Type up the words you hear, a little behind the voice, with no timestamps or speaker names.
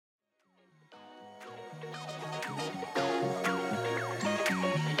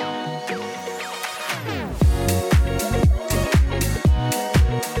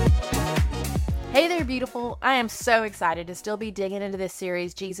beautiful. I am so excited to still be digging into this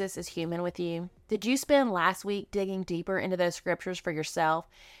series, Jesus is Human, with you. Did you spend last week digging deeper into those scriptures for yourself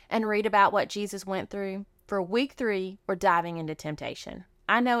and read about what Jesus went through? For week 3, we're diving into temptation.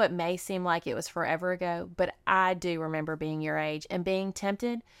 I know it may seem like it was forever ago, but I do remember being your age and being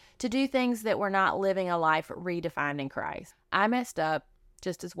tempted to do things that were not living a life redefined in Christ. I messed up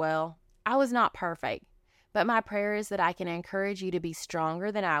just as well. I was not perfect, but my prayer is that I can encourage you to be stronger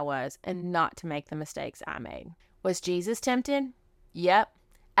than I was and not to make the mistakes I made. Was Jesus tempted? Yep.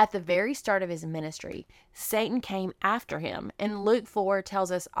 At the very start of his ministry, Satan came after him, and Luke 4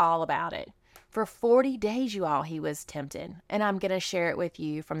 tells us all about it. For 40 days, you all, he was tempted, and I'm going to share it with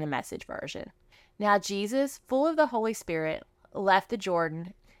you from the Message version. Now, Jesus, full of the Holy Spirit, left the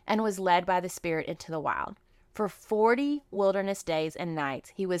Jordan and was led by the Spirit into the wild. For 40 wilderness days and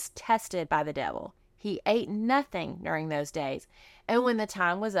nights, he was tested by the devil. He ate nothing during those days, and when the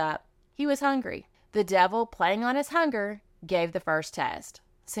time was up, he was hungry. The devil, playing on his hunger, gave the first test.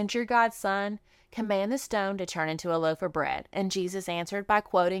 Since you're God's son, command the stone to turn into a loaf of bread. And Jesus answered by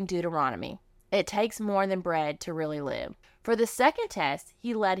quoting Deuteronomy. It takes more than bread to really live. For the second test,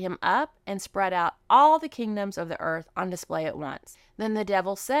 he led him up and spread out all the kingdoms of the earth on display at once. Then the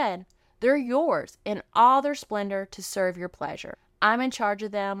devil said, "They're yours in all their splendor to serve your pleasure. I'm in charge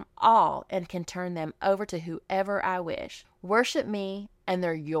of them all and can turn them over to whoever I wish. Worship me and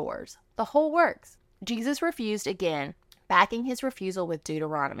they're yours." The whole works. Jesus refused again, backing his refusal with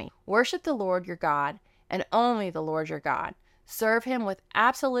Deuteronomy. Worship the Lord your God and only the Lord your God. Serve him with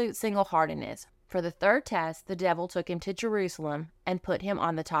absolute single-heartedness. For the third test, the devil took him to Jerusalem and put him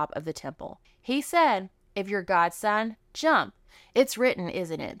on the top of the temple. He said, "If you're God's son, jump. It's written,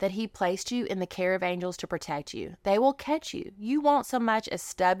 isn't it, that he placed you in the care of angels to protect you. They will catch you. You won't so much as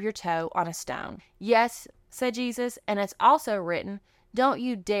stub your toe on a stone." "Yes," said Jesus, "and it's also written, don't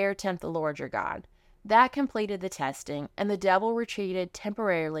you dare tempt the Lord your God." That completed the testing, and the devil retreated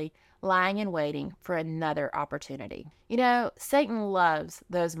temporarily, lying in waiting for another opportunity. You know, Satan loves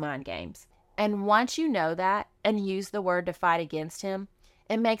those mind games. And once you know that and use the word to fight against him,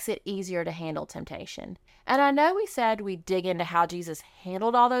 it makes it easier to handle temptation. And I know we said we'd dig into how Jesus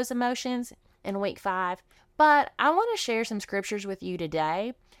handled all those emotions in week 5, but I want to share some scriptures with you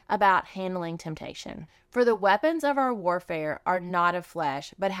today about handling temptation. For the weapons of our warfare are not of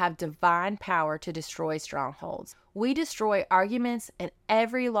flesh, but have divine power to destroy strongholds. We destroy arguments and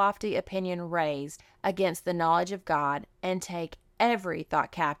every lofty opinion raised against the knowledge of God and take every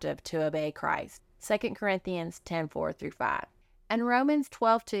thought captive to obey Christ. 2 Corinthians 10:4-5. And Romans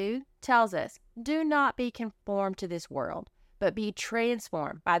 12:2 tells us, "Do not be conformed to this world, but be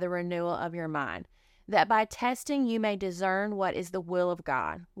transformed by the renewal of your mind, that by testing you may discern what is the will of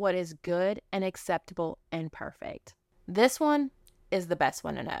God, what is good and acceptable and perfect." This one is the best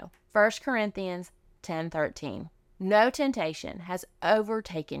one to know. 1 Corinthians 10:13. "No temptation has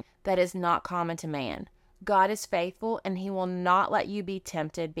overtaken that is not common to man. God is faithful, and he will not let you be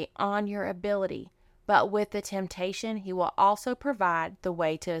tempted beyond your ability. But with the temptation, he will also provide the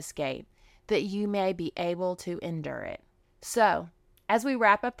way to escape, that you may be able to endure it." So, as we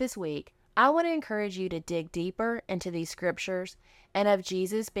wrap up this week, I want to encourage you to dig deeper into these scriptures and of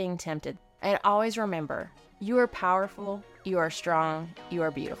Jesus being tempted. And always remember, you are powerful, you are strong, you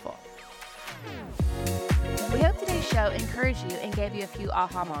are beautiful. We hope today's show encouraged you and gave you a few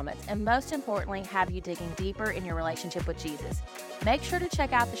aha moments, and most importantly, have you digging deeper in your relationship with Jesus. Make sure to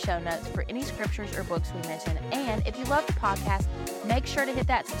check out the show notes for any scriptures or books we mentioned, and if you love the podcast, make sure to hit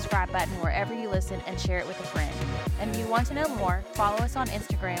that subscribe button wherever you listen and share it with a friend. And if you want to know more, follow us on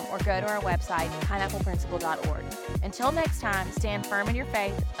Instagram or go to our website, pineappleprinciple.org. Until next time, stand firm in your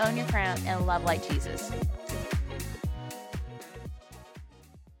faith, own your crown, and love like Jesus.